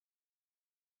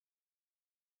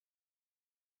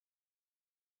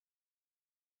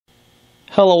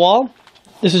Hello all,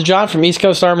 this is John from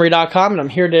EastCoastArmory.com, and I'm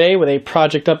here today with a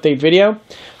project update video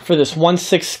for this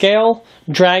 1/6 scale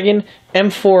Dragon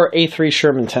M4A3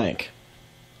 Sherman tank.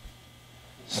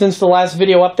 Since the last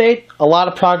video update, a lot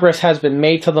of progress has been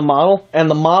made to the model, and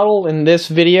the model in this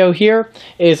video here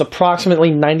is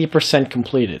approximately 90%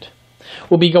 completed.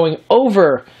 We'll be going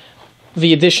over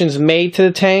the additions made to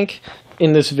the tank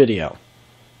in this video.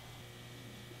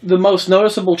 The most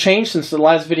noticeable change since the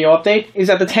last video update is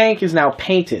that the tank is now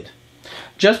painted.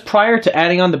 Just prior to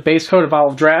adding on the base coat of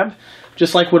olive drab,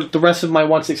 just like with the rest of my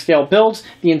 1/6 scale builds,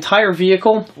 the entire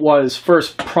vehicle was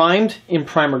first primed in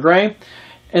primer gray,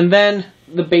 and then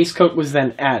the base coat was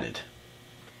then added.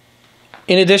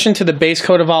 In addition to the base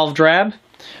coat of olive drab,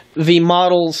 the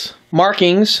model's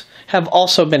markings have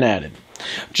also been added.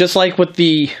 Just like with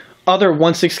the other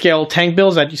 1/6 scale tank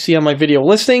builds that you see on my video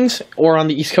listings or on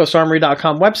the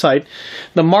EastCoastArmory.com website,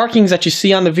 the markings that you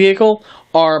see on the vehicle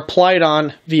are applied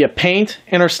on via paint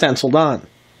and are stenciled on.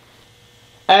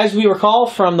 As we recall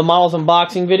from the model's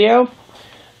unboxing video,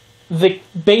 the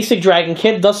basic Dragon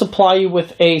kit does supply you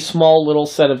with a small little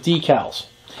set of decals.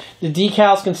 The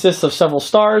decals consist of several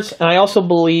stars, and I also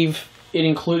believe it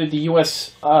included the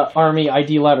U.S. Army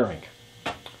ID lettering.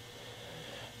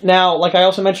 Now, like I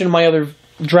also mentioned in my other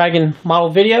Dragon model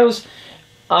videos,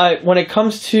 when it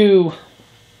comes to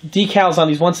decals on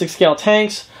these 1/6 scale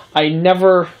tanks, I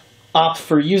never opt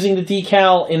for using the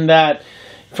decal, in that,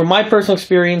 from my personal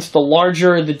experience, the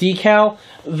larger the decal,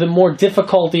 the more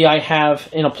difficulty I have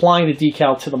in applying the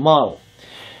decal to the model.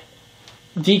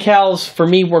 Decals, for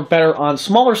me, work better on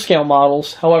smaller scale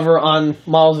models. However, on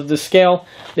models of this scale,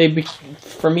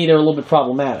 for me, they're a little bit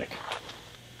problematic.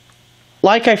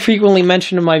 Like I frequently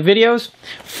mention in my videos,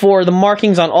 for the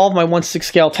markings on all of my 1/6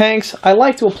 scale tanks, I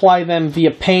like to apply them via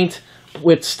paint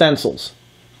with stencils.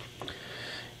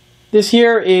 This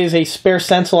here is a spare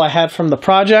stencil I had from the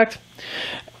project.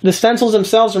 The stencils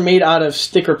themselves are made out of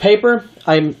sticker paper.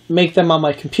 I make them on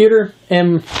my computer,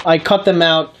 and I cut them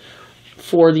out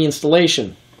for the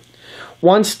installation.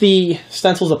 Once the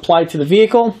stencil is applied to the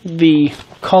vehicle, the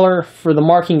color for the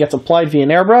marking gets applied via an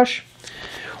airbrush.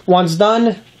 Once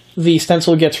done, the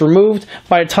stencil gets removed.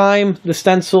 By the time the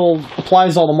stencil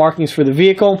applies all the markings for the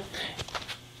vehicle,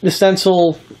 the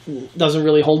stencil doesn't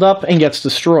really hold up and gets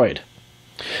destroyed.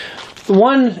 The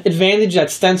one advantage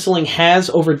that stenciling has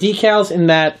over decals in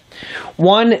that,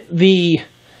 one,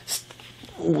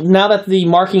 now that the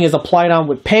marking is applied on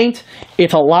with paint,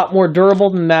 it's a lot more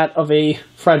durable than that of a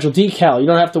fragile decal. You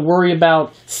don't have to worry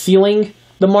about sealing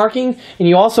the marking, and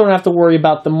you also don't have to worry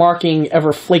about the marking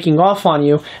ever flaking off on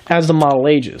you as the model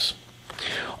ages.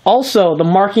 Also, the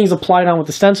markings applied on with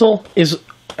the stencil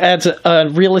adds a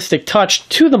realistic touch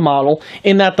to the model,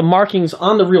 in that the markings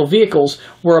on the real vehicles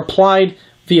were applied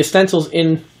via stencils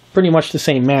in pretty much the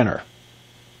same manner.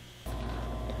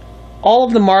 All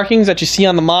of the markings that you see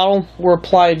on the model were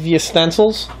applied via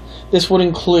stencils. This would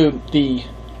include the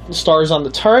stars on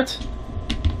the turret,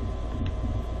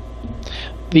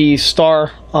 the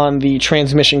star on the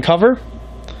transmission cover,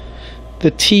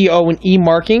 the T, O, and E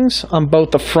markings on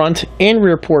both the front and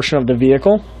rear portion of the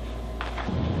vehicle.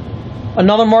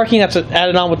 Another marking that's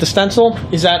added on with the stencil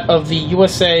is that of the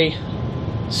USA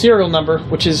serial number,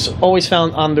 which is always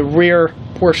found on the rear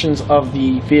portions of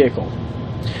the vehicle.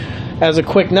 As a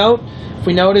quick note, if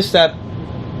we notice that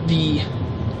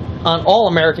on all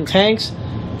American tanks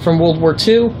from World War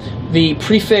II, the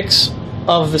prefix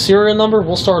of the serial number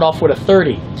will start off with a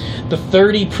 30. The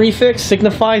 30 prefix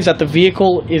signifies that the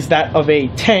vehicle is that of a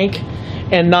tank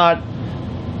and not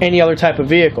any other type of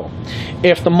vehicle.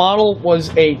 If the model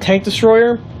was a tank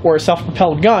destroyer or a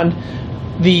self-propelled gun,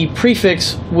 the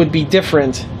prefix would be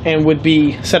different and would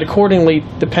be set accordingly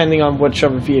depending on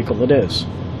whichever vehicle it is.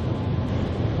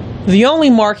 The only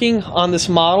marking on this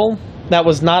model that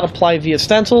was not applied via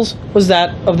stencils was that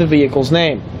of the vehicle's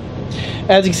name.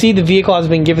 As you can see, the vehicle has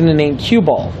been given the name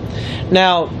Q-Ball.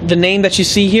 Now, the name that you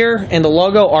see here and the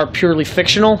logo are purely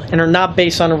fictional and are not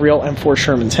based on a real M4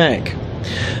 Sherman tank.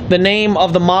 The name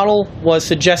of the model was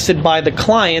suggested by the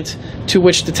client to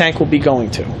which the tank will be going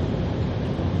to.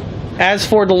 As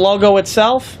for the logo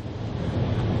itself,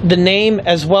 the name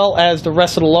as well as the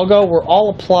rest of the logo were all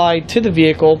applied to the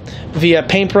vehicle via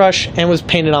paintbrush and was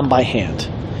painted on by hand.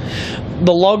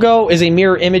 The logo is a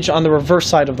mirror image on the reverse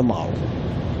side of the model.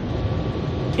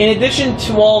 In addition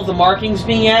to all of the markings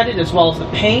being added, as well as the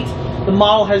paint, the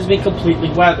model has been completely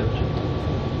weathered.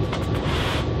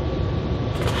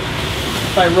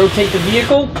 If I rotate the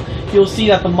vehicle, you'll see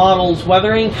that the model's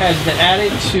weathering has been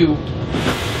added to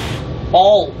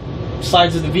all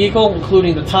sides of the vehicle,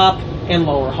 including the top and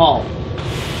lower hull.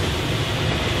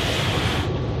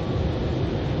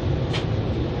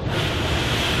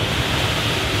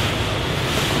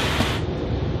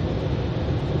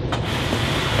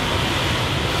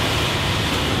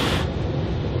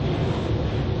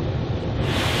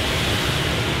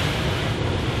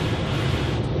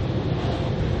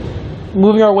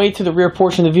 Moving our way to the rear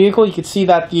portion of the vehicle, you can see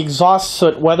that the exhaust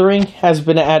soot weathering has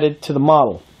been added to the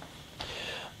model.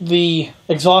 The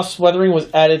exhaust weathering was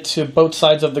added to both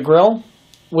sides of the grille,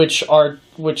 which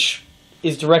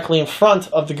is directly in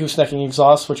front of the goosenecking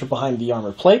exhausts, which are behind the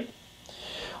armor plate.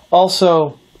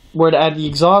 Also, where to add the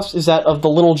exhaust is that of the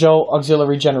Little Joe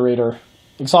auxiliary generator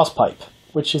exhaust pipe,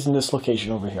 which is in this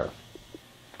location over here.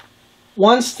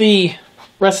 Once the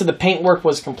rest of the paintwork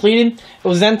was completed, it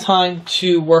was then time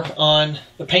to work on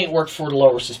the paintwork for the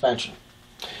lower suspension.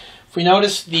 If we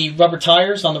notice, the rubber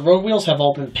tires on the road wheels have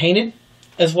all been painted,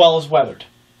 as well as weathered.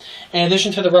 In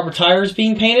addition to the rubber tires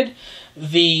being painted,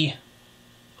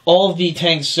 all of the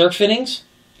tank's zerk fittings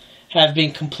have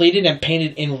been completed and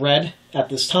painted in red at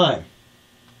this time.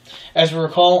 As we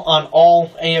recall, on all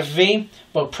AFV,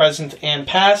 both present and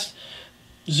past,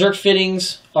 zerk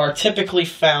fittings are typically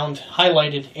found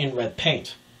highlighted in red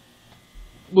paint.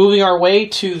 Moving our way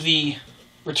to the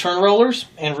return rollers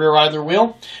and rear idler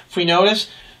wheel, if we notice,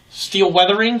 steel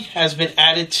weathering has been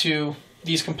added to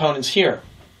these components here.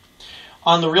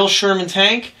 On the real Sherman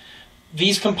tank,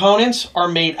 these components are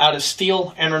made out of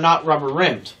steel and are not rubber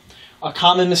rimmed. A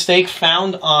common mistake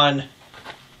found on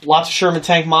lots of Sherman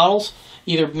tank models,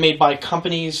 either made by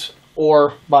companies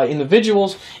or by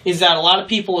individuals, is that a lot of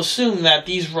people assume that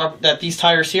these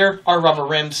tires here are rubber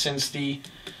rimmed since the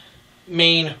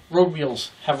main road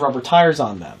wheels have rubber tires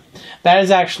on them. That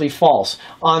is actually false.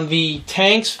 On the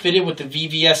tanks fitted with the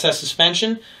VVSS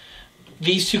suspension,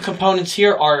 these two components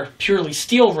here are purely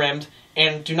steel rimmed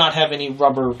and do not have any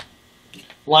rubber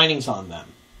linings on them.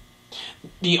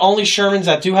 The only Shermans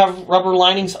that do have rubber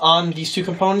linings on these two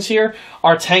components here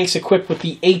are tanks equipped with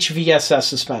the HVSS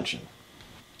suspension.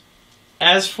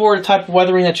 As for the type of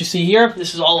weathering that you see here,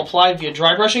 this is all applied via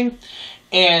dry brushing.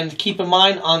 And keep in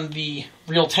mind, on the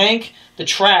real tank, the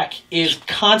track is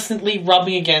constantly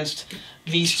rubbing against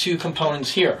these two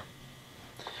components here,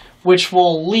 which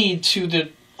will lead to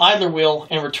the idler wheel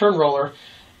and return roller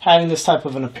having this type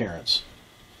of an appearance.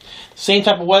 The same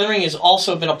type of weathering has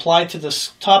also been applied to the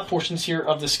top portions here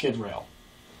of the skid rail.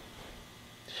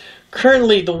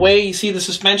 Currently, the way you see the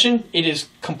suspension, it is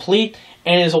complete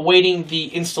and is awaiting the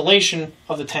installation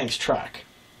of the tank's track.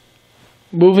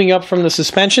 Moving up from the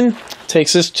suspension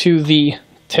takes us to the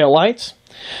taillights.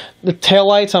 The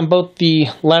taillights on both the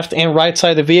left and right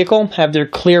side of the vehicle have their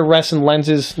clear resin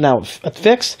lenses now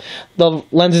fixed. The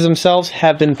lenses themselves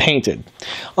have been painted.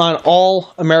 On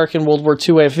all American World War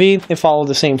II AFV, they follow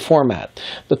the same format.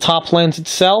 The top lens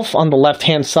itself on the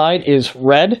left-hand side is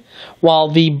red, while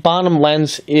the bottom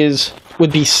lens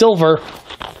would be silver.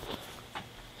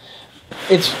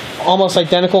 It's almost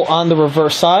identical on the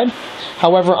reverse side.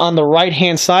 However, on the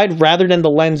right-hand side, rather than the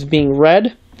lens being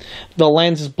red, the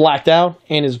lens is blacked out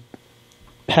and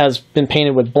has been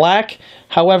painted with black.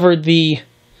 However, the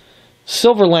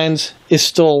silver lens is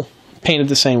still painted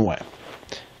the same way.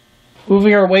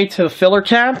 Moving our way to the filler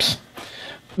caps,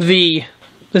 this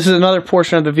is another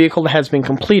portion of the vehicle that has been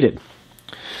completed.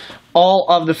 All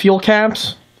of the fuel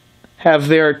caps have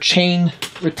their chain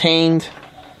retained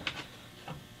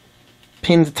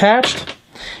pins attached.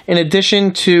 In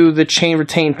addition to the chain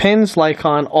retained pins, like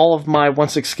on all of my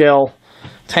 1/6 scale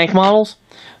tank models,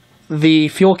 the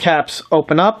fuel caps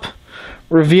open up,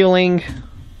 revealing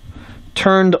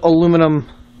turned aluminum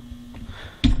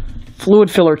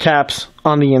fluid filler caps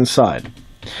on the inside.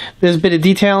 This bit of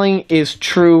detailing is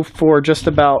true for just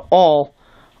about all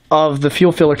of the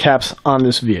fuel filler caps on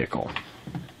this vehicle.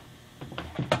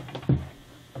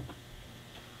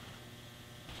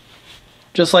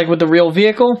 Just like with the real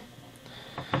vehicle,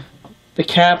 the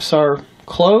caps are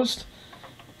closed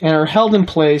and are held in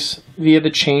place via the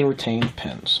chain retained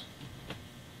pins.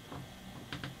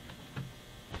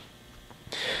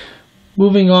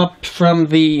 Moving up from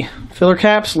the filler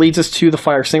caps leads us to the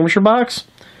fire extinguisher box.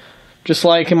 Just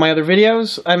like in my other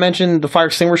videos, I mentioned the fire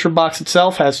extinguisher box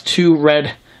itself has two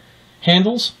red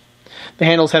handles. The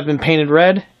handles have been painted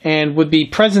red and would be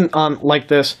present like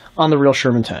this on the real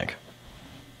Sherman tank.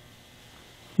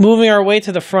 Moving our way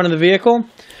to the front of the vehicle,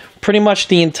 pretty much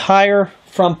the entire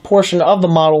front portion of the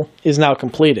model is now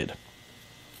completed.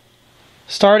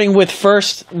 Starting with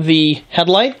first the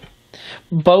headlight.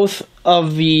 Both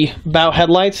of the bow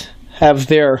headlights have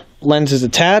their lenses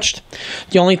attached.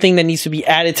 The only thing that needs to be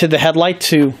added to the headlight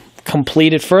to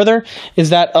complete it further is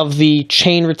that of the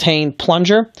chain retained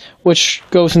plunger, which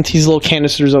goes into these little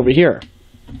canisters over here.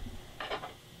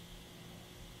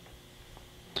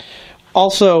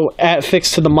 Also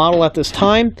fixed to the model at this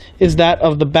time is that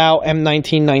of the bow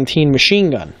M1919 machine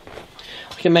gun.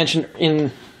 Like I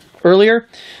mentioned earlier,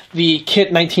 the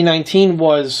kit 1919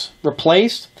 was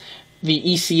replaced. The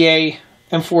ECA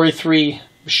M4A3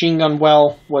 machine gun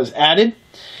well was added,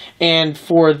 and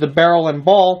for the barrel and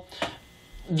ball,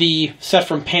 the set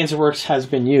from Panzerwerks has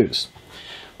been used.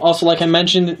 Also, like I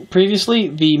mentioned previously,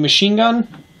 the machine gun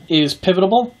is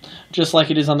pivotable, just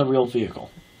like it is on the real vehicle.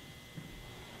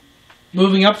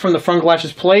 Moving up from the front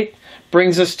glacis plate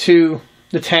brings us to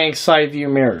the tank's side view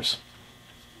mirrors.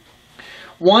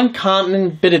 One common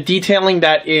bit of detailing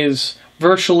that is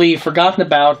virtually forgotten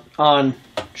about on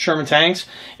Sherman tanks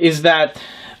is that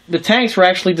the tanks were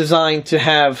actually designed to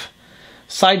have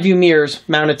side view mirrors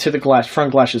mounted to the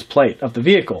front glacis plate of the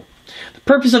vehicle. The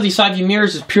purpose of these side view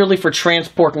mirrors is purely for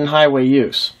transport and highway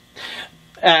use,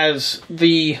 as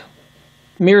the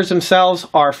mirrors themselves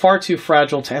are far too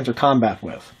fragile to enter combat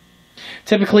with.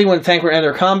 Typically, when a tank would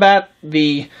enter combat,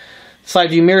 the side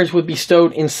view mirrors would be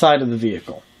stowed inside of the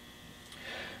vehicle.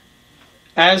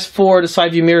 As for the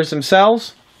side view mirrors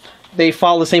themselves, they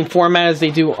follow the same format as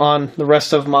they do on the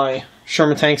rest of my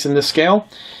Sherman tanks in this scale,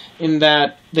 in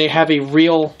that they have a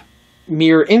real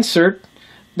mirror insert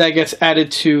that gets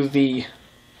added to the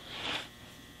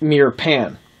mirror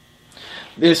pan.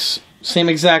 This same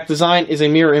exact design is a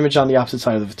mirror image on the opposite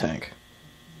side of the tank.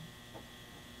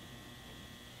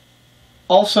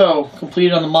 Also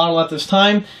completed on the model at this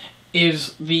time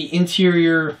is the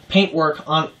interior paintwork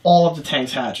on all of the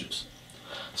tank's hatches.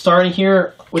 Starting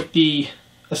here with the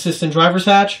assistant driver's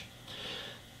hatch,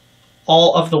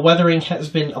 all of the weathering has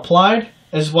been applied,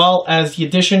 as well as the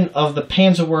addition of the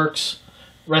Panzerwerks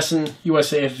Resin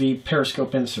USAFV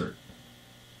periscope insert.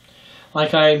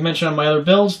 Like I mentioned on my other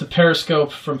builds, the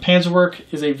periscope from Panzerwerk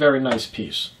is a very nice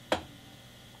piece,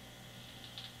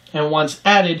 and once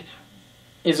added,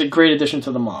 is a great addition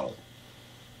to the model.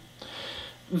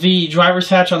 The driver's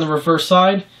hatch on the reverse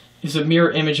side is a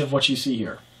mirror image of what you see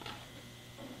here.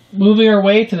 Moving our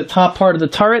way to the top part of the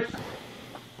turret,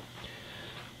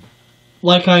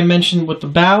 like I mentioned with the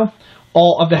bow,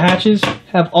 all of the hatches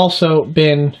have also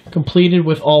been completed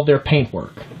with all their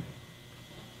paintwork.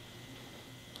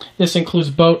 This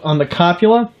includes both on the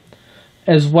copula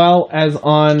as well as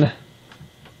on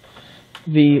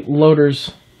the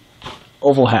loader's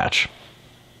oval hatch.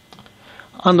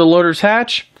 On the loader's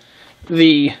hatch,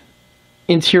 the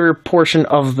interior portion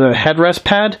of the headrest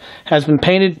pad has been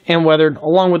painted and weathered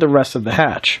along with the rest of the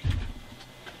hatch.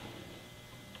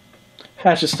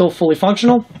 Hatch is still fully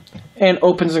functional and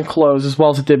opens and closes as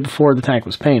well as it did before the tank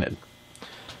was painted.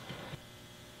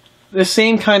 This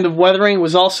same kind of weathering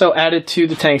was also added to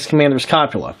the tank's commander's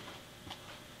copula,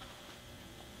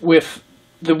 with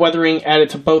the weathering added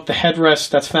to both the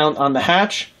headrest that's found on the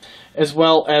hatch as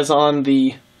well as on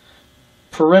the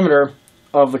perimeter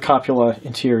of the copula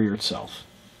interior itself.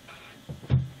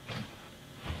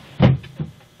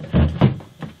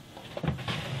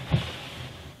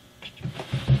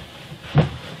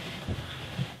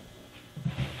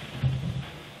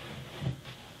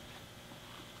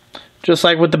 Just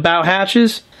like with the bow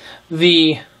hatches,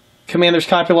 the commander's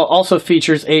copula also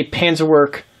features a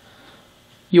Panzerwerk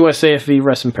USAFV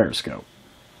resin periscope.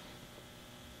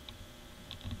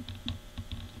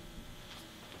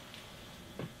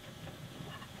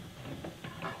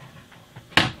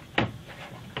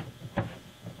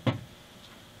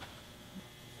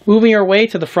 Moving our way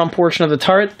to the front portion of the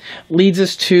turret leads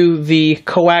us to the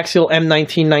coaxial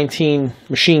M1919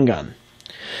 machine gun.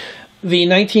 The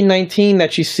 1919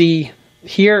 that you see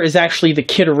here is actually the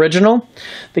kit original.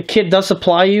 The kit does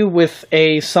supply you with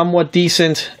a somewhat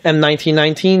decent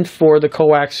M1919 for the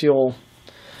coaxial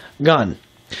gun.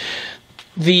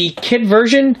 The kit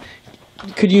version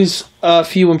could use a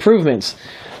few improvements.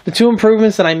 The two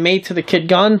improvements that I made to the kit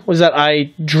gun was that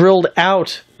I drilled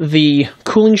out the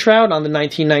cooling shroud on the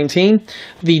 1919.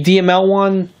 The DML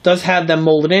one does have them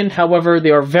molded in, however they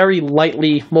are very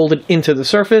lightly molded into the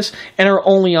surface and are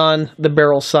only on the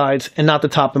barrel sides and not the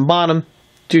top and bottom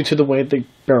due to the way the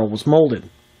barrel was molded.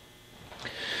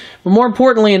 But more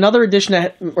importantly, another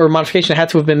addition or modification that had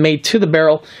to have been made to the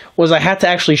barrel was I had to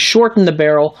actually shorten the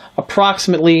barrel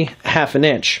approximately ½ an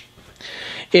inch.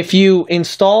 If you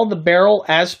install the barrel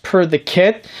as per the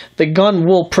kit, the gun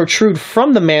will protrude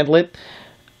from the mantlet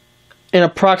and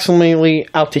approximately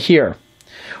out to here,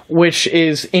 which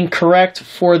is incorrect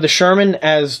for the Sherman,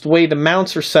 as the way the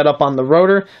mounts are set up on the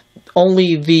rotor,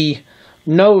 only the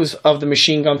nose of the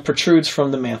machine gun protrudes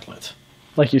from the mantlet,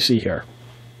 like you see here.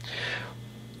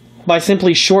 By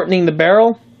simply shortening the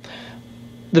barrel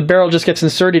just gets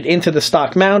inserted into the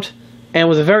stock mount, and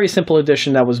was a very simple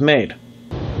addition that was made.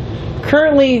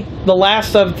 Currently, the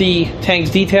last of the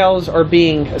tank's details are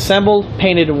being assembled,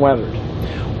 painted, and weathered.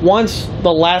 Once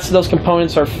the last of those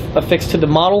components are affixed to the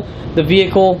model, the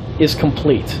vehicle is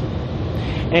complete.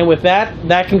 And with that,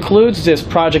 that concludes this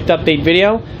project update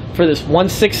video for this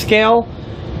 1/6 scale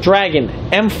Dragon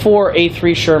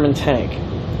M4A3 Sherman tank.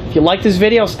 If you like this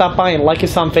video, stop by and like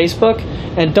us on Facebook,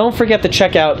 and don't forget to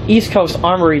check out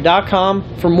eastcoastarmory.com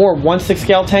for more 1/6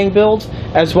 scale tank builds,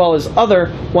 as well as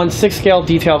other 1/6 scale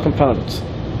detail components.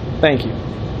 Thank you.